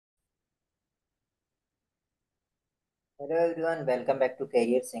Hello everyone, welcome back to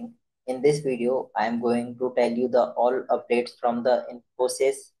Career Sync. In this video, I am going to tell you the all updates from the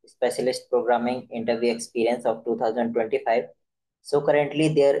Infosys Specialist Programming Interview Experience of 2025. So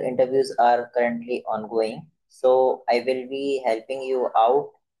currently their interviews are currently ongoing. So I will be helping you out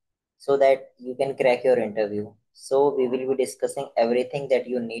so that you can crack your interview. So we will be discussing everything that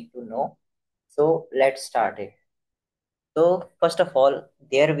you need to know. So let's start it. So first of all,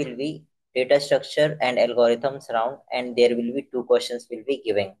 there will be data structure and algorithms round, and there will be two questions will be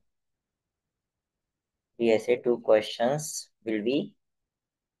given. DSA two questions will be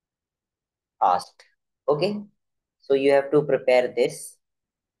asked. Okay, so you have to prepare this,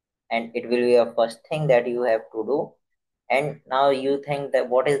 and it will be a first thing that you have to do. And now you think that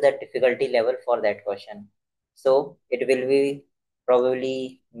what is the difficulty level for that question? So it will be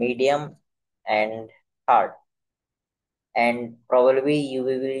probably medium and hard. And probably you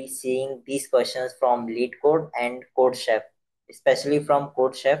will be seeing these questions from lead code and code chef, especially from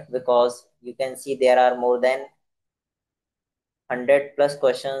code chef, because you can see there are more than 100 plus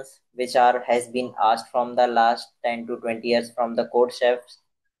questions which are has been asked from the last 10 to 20 years from the code chefs.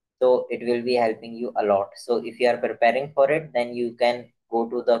 So it will be helping you a lot. So if you are preparing for it, then you can go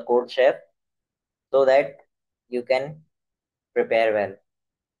to the code chef so that you can prepare well.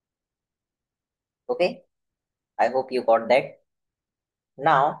 Okay, I hope you got that.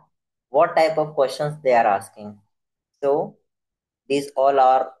 Now, what type of questions they are asking? So these all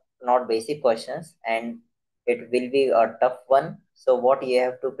are not basic questions, and it will be a tough one. So what you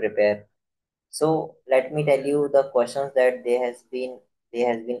have to prepare? So let me tell you the questions that they has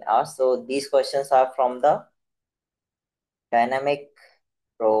been asked. So these questions are from the dynamic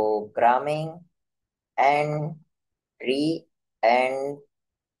programming and tree and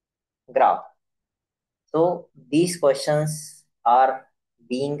graph. So these questions are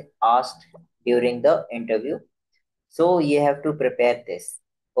being asked during the interview. So you have to prepare this.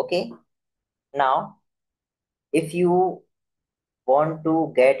 Okay. Now, if you want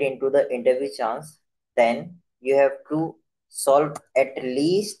to get into the interview chance, then you have to solve at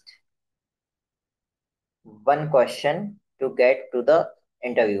least one question to get to the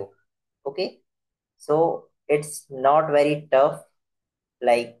interview. Okay, so it's not very tough.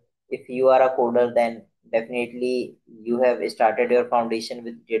 Like if you are a coder, then definitely you have started your foundation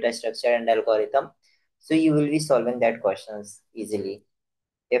with data structure and algorithm, so you will be solving that questions easily.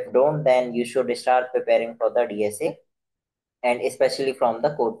 If don't, then you should start preparing for the DSA, and especially from the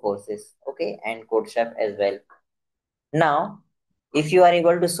code courses, okay, and code chef as well. Now, if you are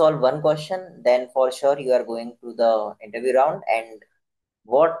able to solve one question, then for sure you are going to the interview round. And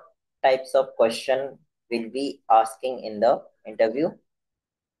what types of question will be asking in the interview?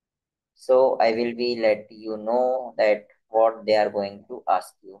 So I will be let you know that what they are going to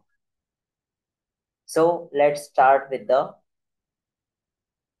ask you. So let's start with the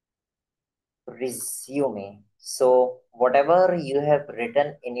resume. So whatever you have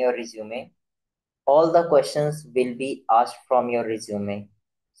written in your resume, all the questions will be asked from your resume.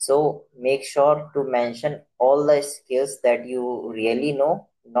 So make sure to mention all the skills that you really know,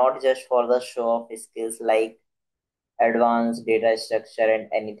 not just for the show of skills like advanced data structure and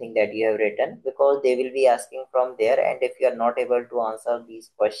anything that you have written, because they will be asking from there. And if you are not able to answer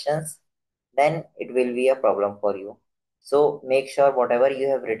these questions, then it will be a problem for you. So make sure whatever you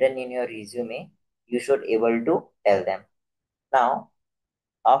have written in your resume, you should able to tell them. Now,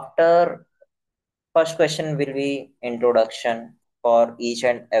 after first question will be introduction for each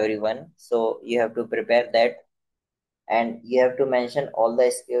and everyone. So you have to prepare that, and you have to mention all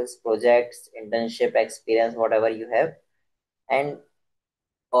the skills, projects, internship experience, whatever you have, and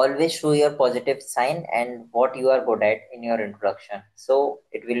always show your positive sign and what you are good at in your introduction. So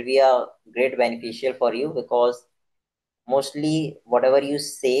it will be a great beneficial for you, because mostly whatever you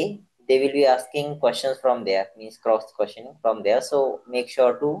say, they will be asking questions from there, means cross questioning from there. So make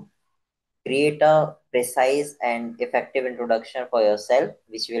sure to create a precise and effective introduction for yourself,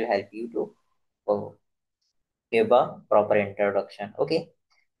 which will help you to uh, give a proper introduction. Okay.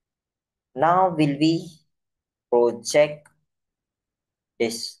 Now will be project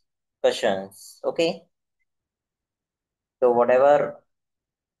discussions. Okay. So whatever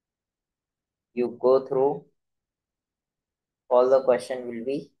you go through, all the question will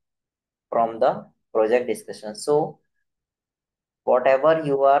be from the project discussion. So whatever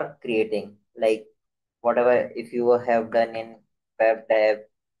you are creating, like whatever if you have done in web dev,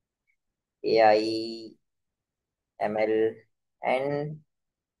 AI, ML, and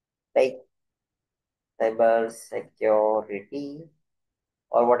like cyber security,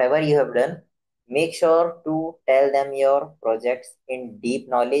 or whatever you have done, make sure to tell them your projects in deep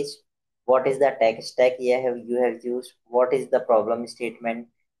knowledge, what is the tech stack you have used, what is the problem statement,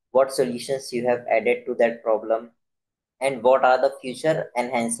 what solutions you have added to that problem, and what are the future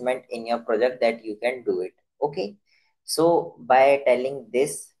enhancement in your project that you can do it. Okay, so by telling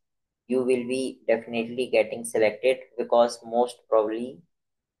this, you will be definitely getting selected, because most probably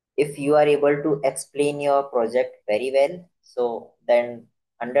if you are able to explain your project very well, so then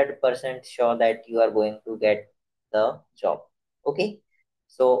 100% sure that you are going to get the job. Okay,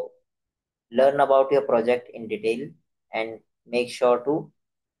 so learn about your project in detail and make sure to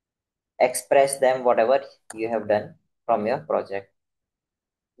express them whatever you have done from your project.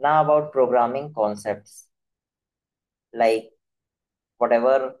 Now about programming concepts, like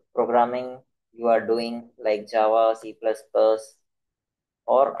whatever programming you are doing, like Java, C++,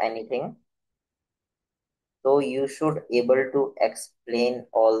 or anything, so you should able to explain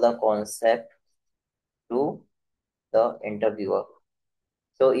all the concept to the interviewer.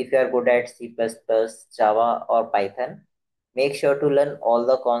 So if you are good at C++, Java, or Python, make sure to learn all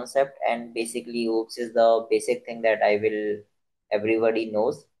the concept, and basically OOPS is the basic thing that I will everybody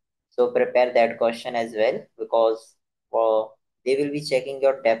knows. So prepare that question as well, because they will be checking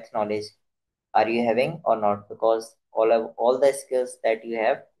your depth knowledge. Are you having or not? Because all the skills that you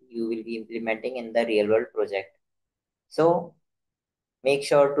have, you will be implementing in the real world project. So make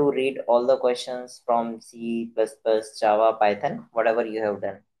sure to read all the questions from C++, Java, Python, whatever you have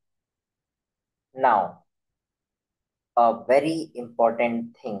done. Now, a very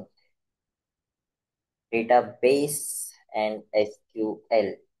important thing, database and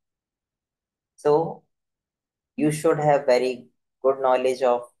SQL. So, you should have very good knowledge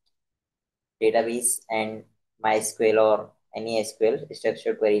of database and MySQL or any SQL,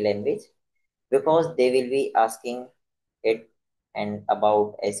 structured query language, because they will be asking it and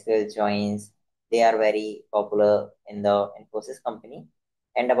about SQL joins. They are very popular in the Infosys company,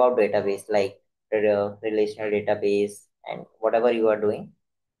 and about database like relational database and whatever you are doing.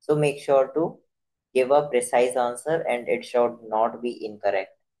 So make sure to give a precise answer and it should not be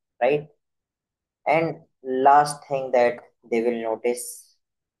incorrect, right? And last thing that they will notice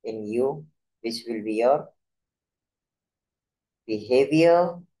in you, which will be your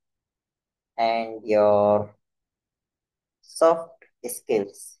behavior and your soft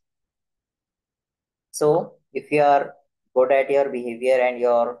skills. So, if you are good at your behavior and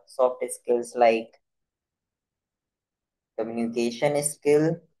your soft skills like communication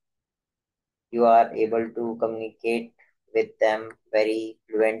skill, you are able to communicate with them very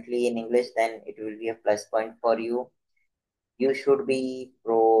fluently in English, then it will be a plus point for you. You should be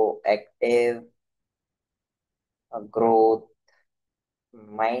proactive, a growth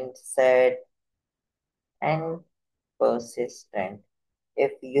mindset, and persistent.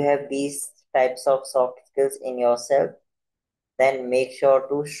 If you have these types of soft skills in yourself, then make sure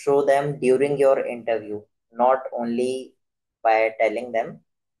to show them during your interview, not only by telling them.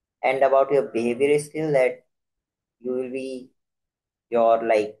 And about your behavior skill, that you will be your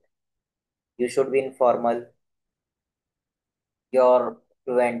like you should be informal, your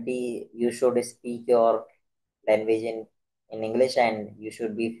fluency, you should speak your language in English and you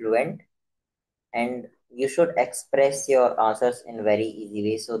should be fluent, and you should express your answers in very easy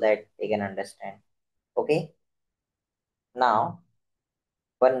way so that they can understand. Okay, now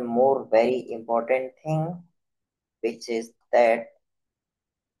one more very important thing, which is that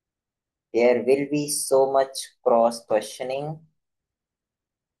there will be so much cross questioning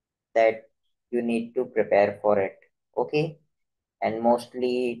that you need to prepare for it. Okay, and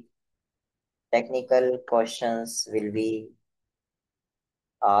mostly technical questions will be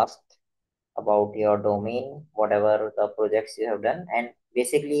asked about your domain, whatever the projects you have done, and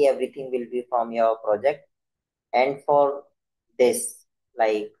basically everything will be from your project. And for this,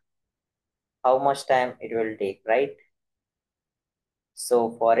 like how much time it will take, right?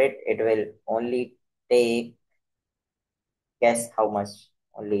 So for it, it will only take, guess how much?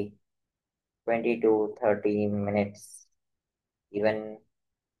 Only 20 to 30 minutes, even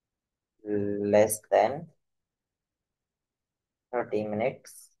less than 30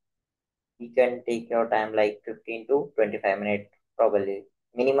 minutes. You can take your time like 15 to 25 minutes, probably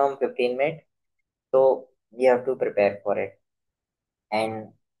minimum 15 minutes. So you have to prepare for it. And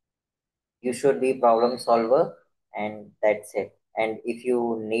you should be problem solver, and that's it. And if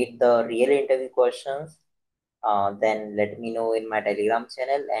you need the real interview questions, then let me know in my Telegram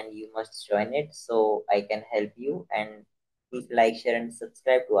channel and you must join it so I can help you. And please like, share, and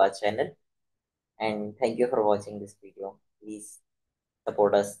subscribe to our channel. And thank you for watching this video. Please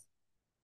support us.